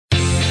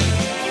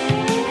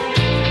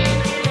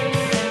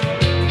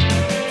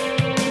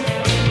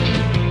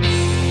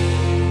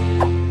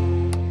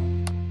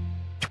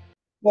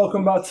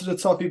Welcome back to the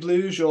Toffee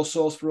Blues, your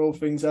source for all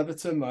things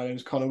Everton. My name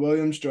is Connor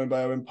Williams, joined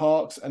by Owen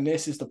Parks, and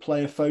this is the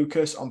player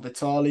focus on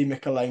Vitalii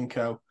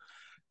Mykoleko.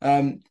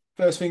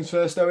 First things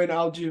first, Owen,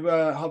 how do you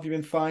have you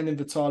been finding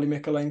Vitalii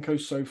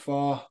Mykoleko so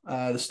far?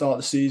 The start of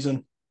the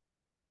season.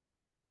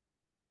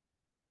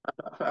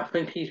 I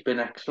think he's been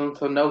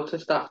excellent. I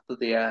noticed after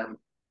the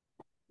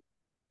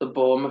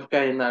Bournemouth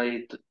game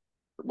that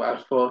well,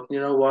 I thought,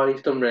 you know what,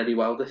 he's done really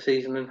well this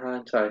season in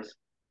hindsight,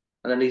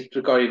 and then he's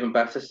got even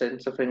better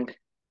since. I think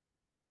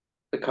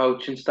the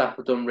coaching staff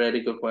have done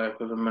really good work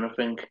with him, and I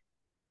think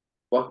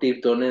what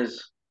they've done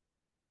is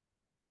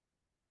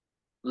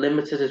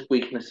limited his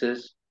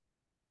weaknesses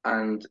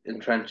and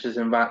entrenches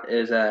him that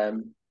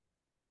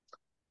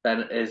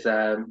is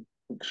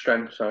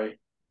strength. Sorry,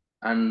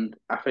 and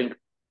I think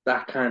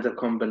that kind of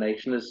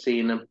combination has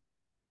seen him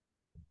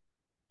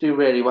do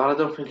really well. I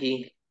don't think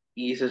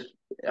he's as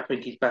I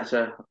think he's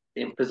better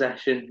in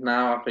possession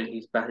now. I think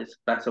he's better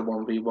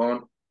 1v1.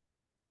 I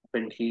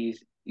think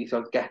he's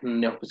like getting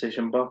in the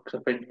opposition box. I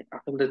think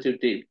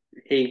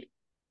he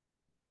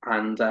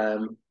and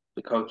the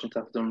coaching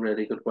staff have done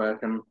really good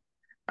work, and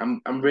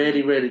I'm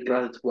really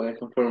glad it's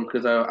working for him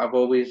because I've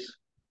always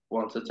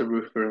wanted to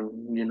root for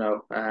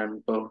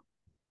him, but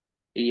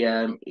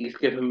he's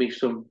given me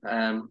some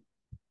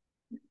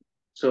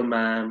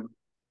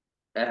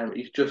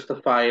he's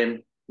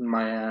justifying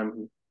my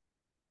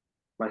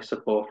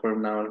support for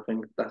him now,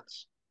 and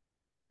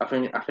I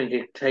think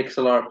it takes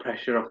a lot of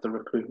pressure off the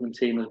recruitment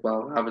team as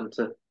well, having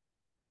to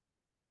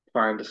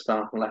find a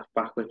starting left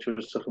back, which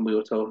was something we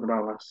were talking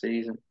about last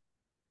season.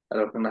 I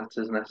don't think that's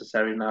as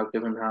necessary now,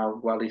 given how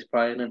well he's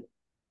playing, and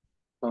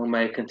long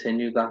may it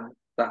continue that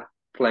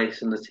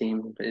place in the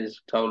team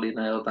is totally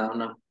nailed down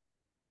now.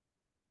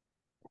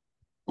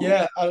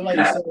 Yeah, and like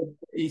you said,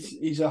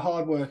 he's a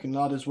hard working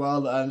lad as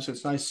well. So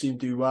it's nice to see him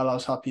do well. I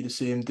was happy to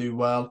see him do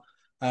well.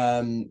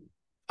 Um,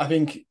 I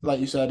think, like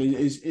you said,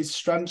 his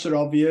strengths are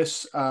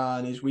obvious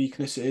and his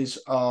weaknesses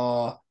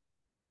are,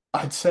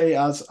 I'd say,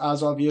 as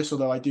obvious.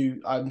 Although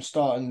I'm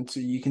starting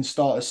to, you can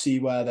start to see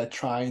where they're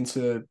trying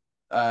to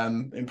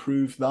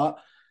improve that.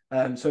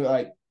 So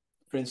like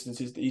for instance,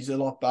 he's a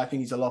lot. I think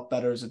he's a lot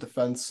better as a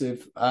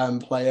defensive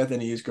player than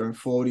he is going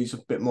forward. He's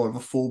a bit more of a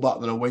fullback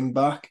than a wing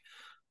back.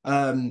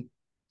 Um,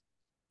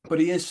 but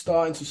he is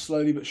starting to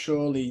slowly but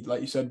surely,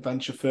 like you said,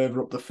 venture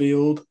further up the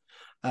field.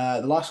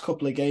 The last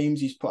couple of games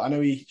he's put, I know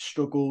he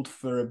struggled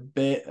for a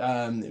bit.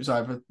 It was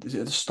either is it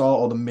at the start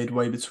or the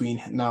midway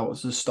between now.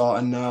 It's the start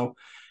and now.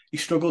 He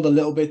struggled a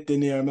little bit,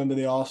 didn't he? I remember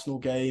the Arsenal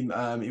game.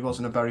 He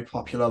wasn't a very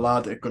popular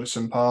lad at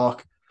Goodison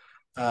Park.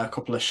 A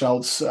couple of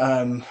shouts,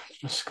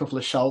 just a couple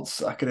of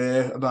shouts I could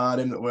hear about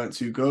him that weren't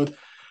too good.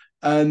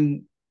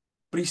 Um,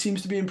 but he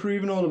seems to be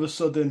improving all of a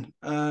sudden.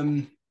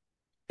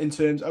 In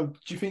terms of,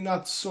 do you think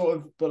that's sort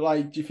of, but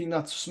like, do you think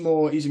that's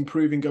more he's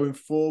improving going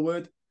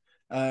forward?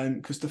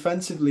 Because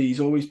defensively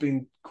he's always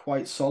been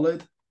quite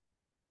solid.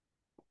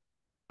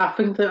 I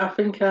think I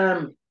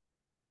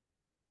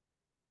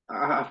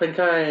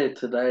heard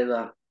today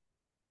that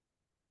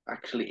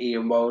actually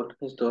Ian Wood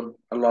has done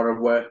a lot of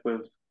work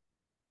with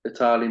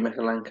Vitalii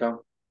Mykoleko,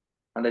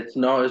 and it's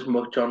not as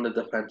much on the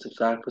defensive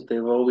side because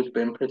they've always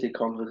been pretty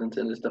confident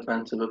in his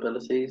defensive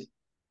abilities.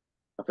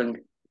 I think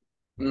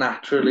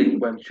naturally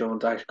when Sean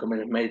Dyche come in,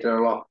 it made it a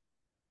lot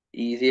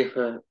easier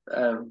for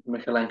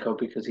Mykolenko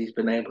because he's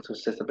been able to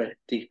sit a bit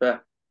deeper,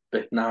 a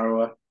bit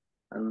narrower,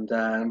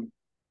 and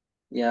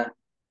yeah,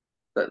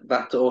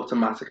 that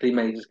automatically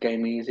made his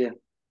game easier.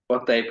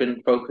 What they've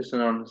been focusing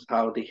on is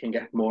how they can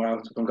get more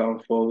out of him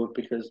going forward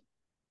because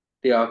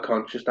they are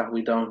conscious that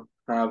we don't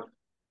have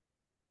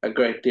a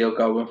great deal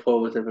going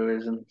forward if it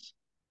isn't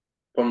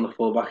from the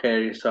fullback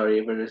area. Sorry,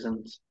 if it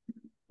isn't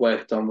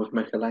worked on with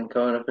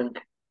Mykolenko, and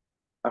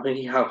I think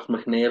he helps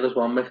McNeil as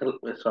well.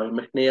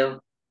 McNeil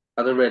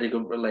had a really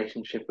good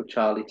relationship with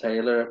Charlie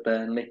Taylor at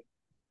Burnley,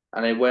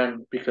 and it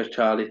went because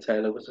Charlie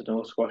Taylor was an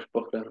old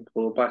swashbuckler and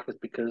fullback. Is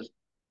because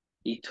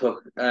he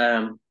took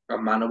a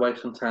man away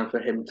sometimes for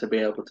him to be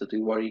able to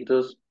do what he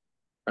does.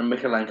 And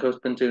Mykolenko's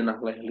been doing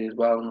that lately as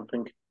well. And I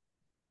think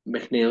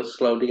McNeil's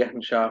slowly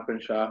getting sharper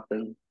and sharper,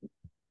 and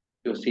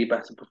you'll see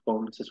better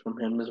performances from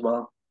him as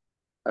well.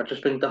 I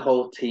just think the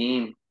whole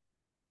team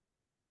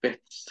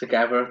fits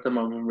together at the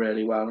moment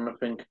really well, and I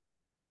think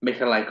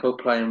Mykolenko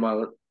playing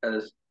well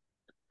has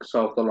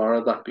solved a lot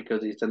of that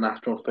because he's a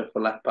natural fit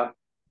for left back.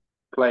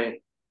 Playing,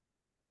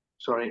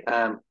 sorry,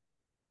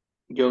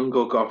 Young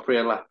or Godfrey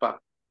at left back.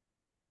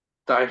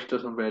 Dyche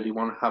doesn't really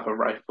want to have a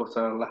right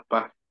footer at left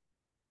back.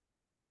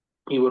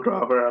 He would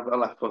rather have a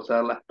left footer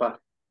at left back,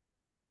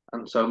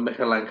 and so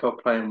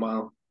Mykolenko playing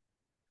well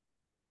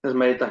has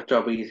made that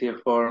job easier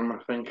for him.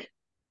 I think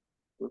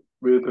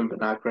Ruben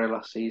Vinagre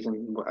last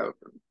season, I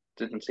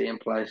didn't see him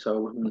play, so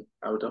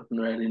I wouldn't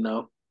really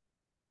know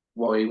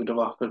what he would have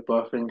offered.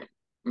 But I think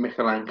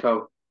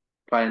Mykolenko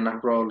playing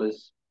that role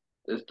has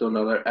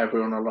done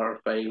everyone a lot of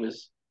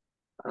favours,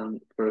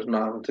 and for us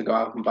not having to go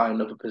out and buy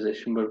another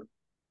position with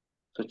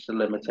such the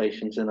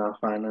limitations in our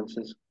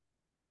finances.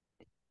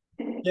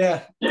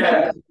 Yeah,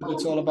 Yeah.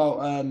 it's all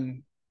about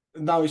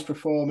now he's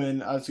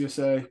performing, as you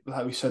say,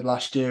 like we said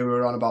last year, we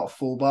were on about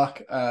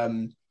fullback.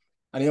 And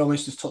he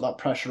almost just took that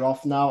pressure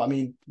off now. I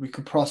mean, we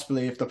could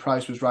possibly, if the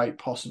price was right,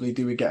 possibly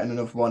do we getting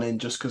another one in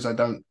just because I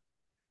don't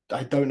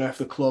know if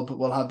the club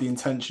will have the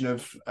intention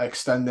of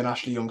extending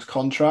Ashley Young's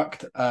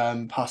contract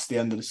past the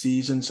end of the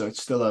season. So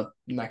it's still a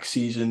next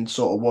season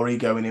sort of worry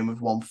going in with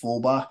one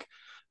fullback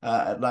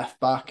at left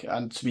back.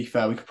 And to be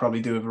fair, we could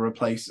probably do with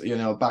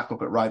a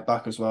backup at right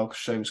back as well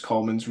because Seamus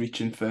Coleman's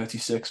reaching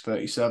 36,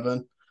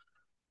 37.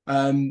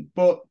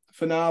 But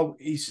for now,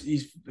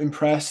 he's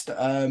impressed.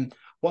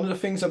 One of the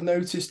things I've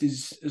noticed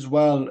is as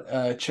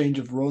well change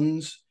of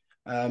runs.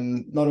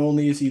 Not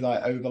only is he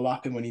like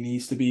overlapping when he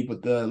needs to be,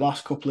 but the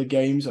last couple of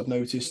games I've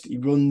noticed he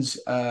runs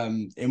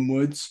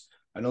inwards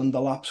and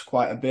underlaps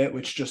quite a bit,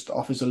 which just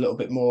offers a little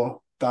bit more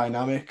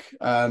dynamic.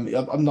 I'm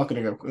not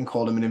going to go and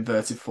call him an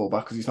inverted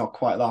fullback because he's not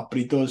quite that, but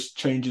he does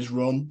change his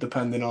run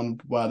depending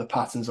on where the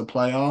patterns of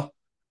play are.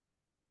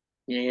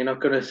 Yeah, you're not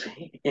going to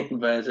see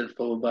inverted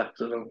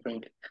fullbacks, I don't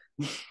think.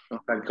 Oh,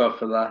 thank God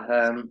for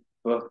that.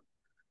 But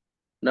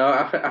no,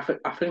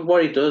 I think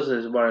what he does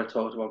is what I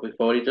talked about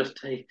before. He just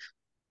takes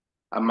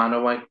a man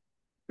away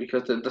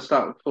because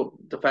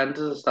defenders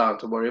are starting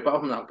to worry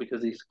about him now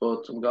because he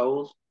scored some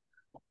goals.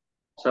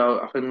 So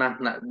I think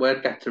that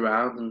word gets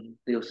around, and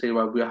you'll see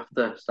why we have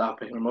to start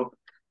picking him up.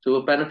 So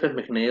we'll benefit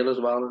McNeil as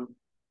well, and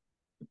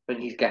I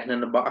think he's getting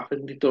in the box. I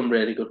think he's done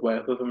really good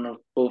work with him. And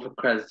full of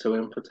credit to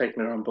him for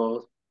taking it on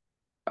board.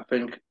 I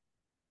think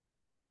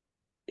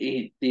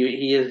he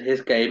is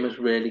his game has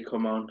really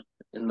come on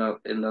in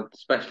the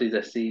especially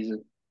this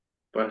season.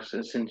 But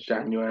since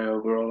January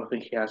overall, I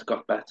think he has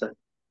got better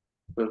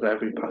with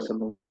every passing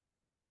move.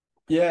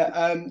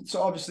 Yeah,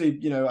 so obviously,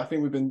 I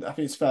think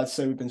it's fair to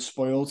say we've been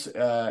spoiled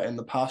in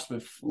the past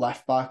with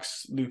left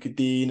backs, Luca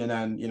Dean, and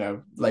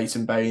then,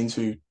 Leighton Baines,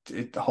 who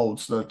it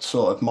holds the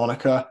sort of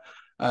moniker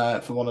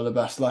for one of the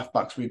best left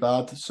backs we've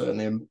had,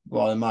 certainly in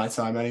my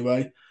time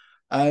anyway.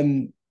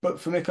 But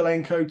for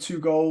Mykolenko, 2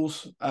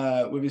 goals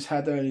with his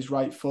header and his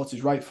right foot.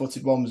 His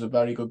right-footed one was a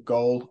very good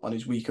goal on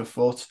his weaker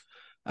foot.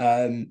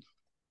 Um,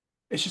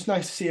 it's just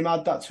nice to see him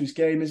add that to his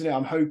game, isn't it?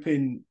 I'm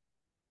hoping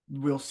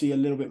we'll see a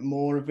little bit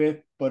more of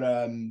it. But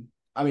I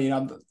mean,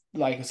 I'm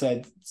like I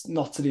said, it's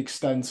not to the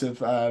extent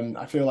of.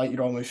 I feel like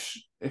you're almost.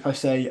 If I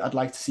say I'd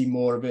like to see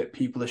more of it,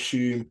 people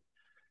assume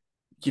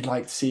you'd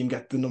like to see him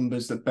get the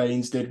numbers that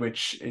Baines did,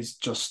 which is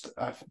just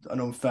an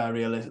unfair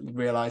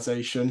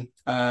realization.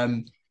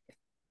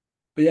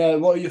 But yeah,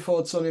 what are your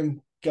thoughts on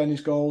him getting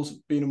his goals,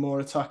 being a more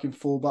attacking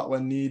fullback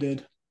when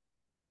needed?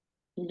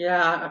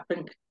 Yeah, I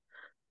think,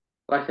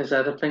 like I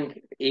said, I think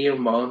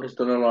Ian Moan has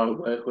done a lot of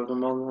work with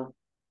him on that.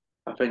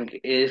 I think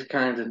it is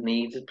kind of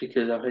needed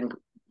because I think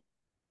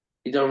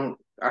he don't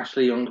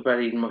Ashley Young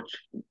very much.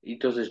 He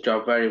does his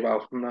job very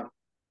well from that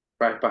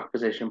right back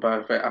position,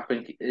 but I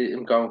think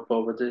him going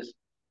forward is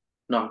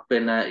not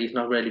been. He's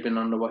not really been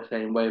on the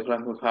same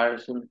wavelength with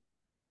Harrison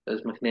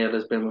as McNeil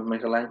has been with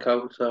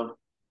Mykolenko. So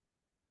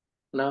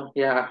no,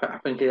 yeah, I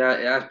think it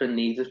has been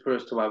needed for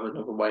us to have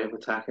another way of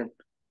attacking.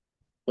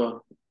 But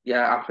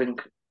yeah, I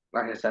think,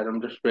 like I said,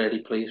 I'm just really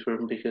pleased with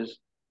him because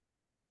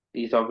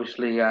he's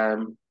obviously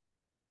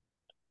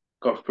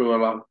got through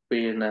a lot,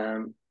 being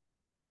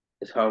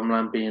his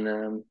homeland being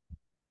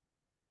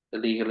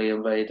illegally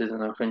invaded,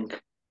 and I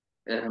think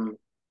um,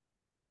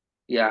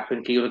 yeah, I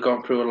think he would have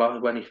gone through a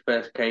lot when he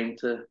first came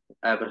to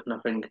Everton. I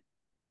think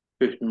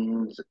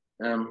Putin's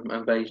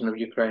invasion of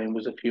Ukraine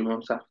was a few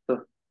months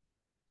after,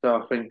 so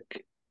I think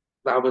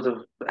that would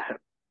have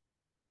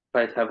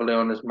played heavily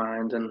on his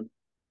mind, and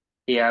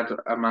he had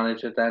a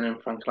manager then in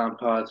Frank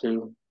Lampard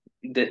who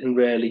didn't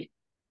really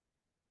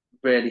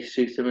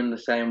suit him in the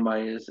same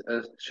way as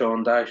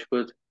Sean Dyche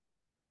would.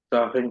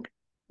 So I think,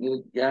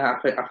 yeah,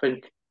 I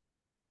think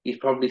he's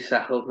probably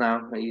settled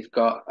now. He's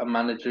got a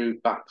manager who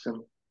backs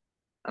him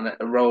and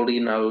a role he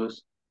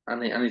knows,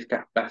 and he's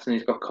got better and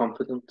he's got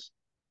confidence.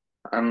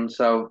 And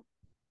so,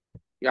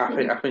 yeah,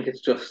 I think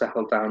it's just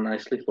settled down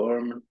nicely for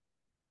him. And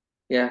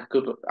yeah,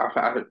 good.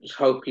 I just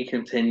hope he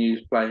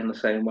continues playing the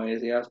same way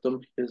as he has done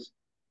because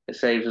it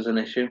saves us an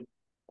issue.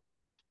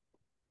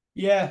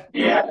 Yeah,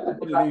 no, I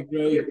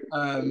completely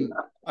agree.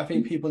 I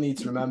think people need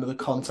to remember the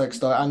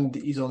context, though, and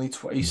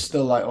he's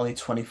still like only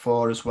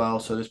 24 as well.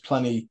 So there's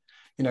plenty,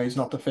 he's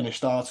not the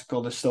finished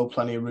article. There's still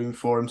plenty of room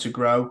for him to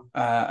grow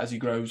as he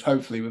grows,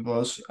 hopefully with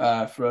us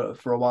for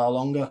a while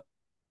longer.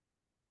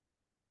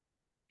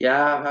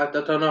 Yeah, I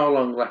don't know how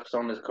long left's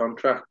on his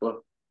contract, but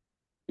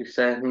he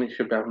certainly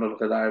should be having a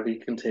look at that if he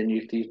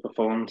continues these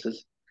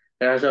performances.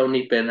 There has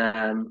only been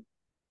a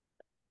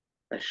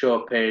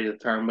short period of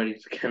time where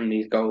he's getting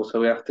these goals,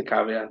 so we have to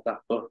caveat that.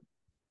 But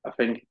I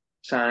think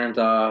signs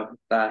are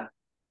that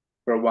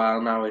for a while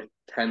now it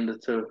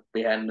tended to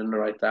be heading in the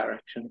right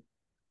direction,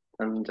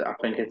 and I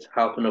think it's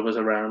helping others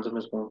around him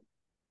as well.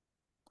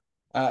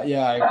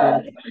 Yeah, I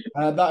agree.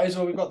 That is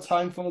all we've got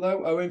time for,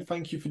 though. Owen,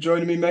 thank you for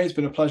joining me, mate. It's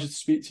been a pleasure to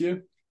speak to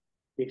you.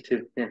 You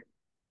too. Yeah.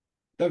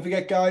 Don't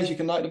forget, guys, you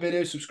can like the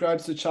video, subscribe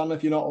to the channel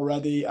if you're not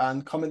already,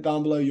 and comment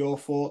down below your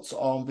thoughts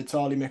on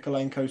Vitalii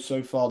Mykoleko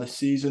so far this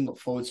season. Look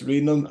forward to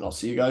reading them, and I'll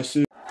see you guys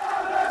soon.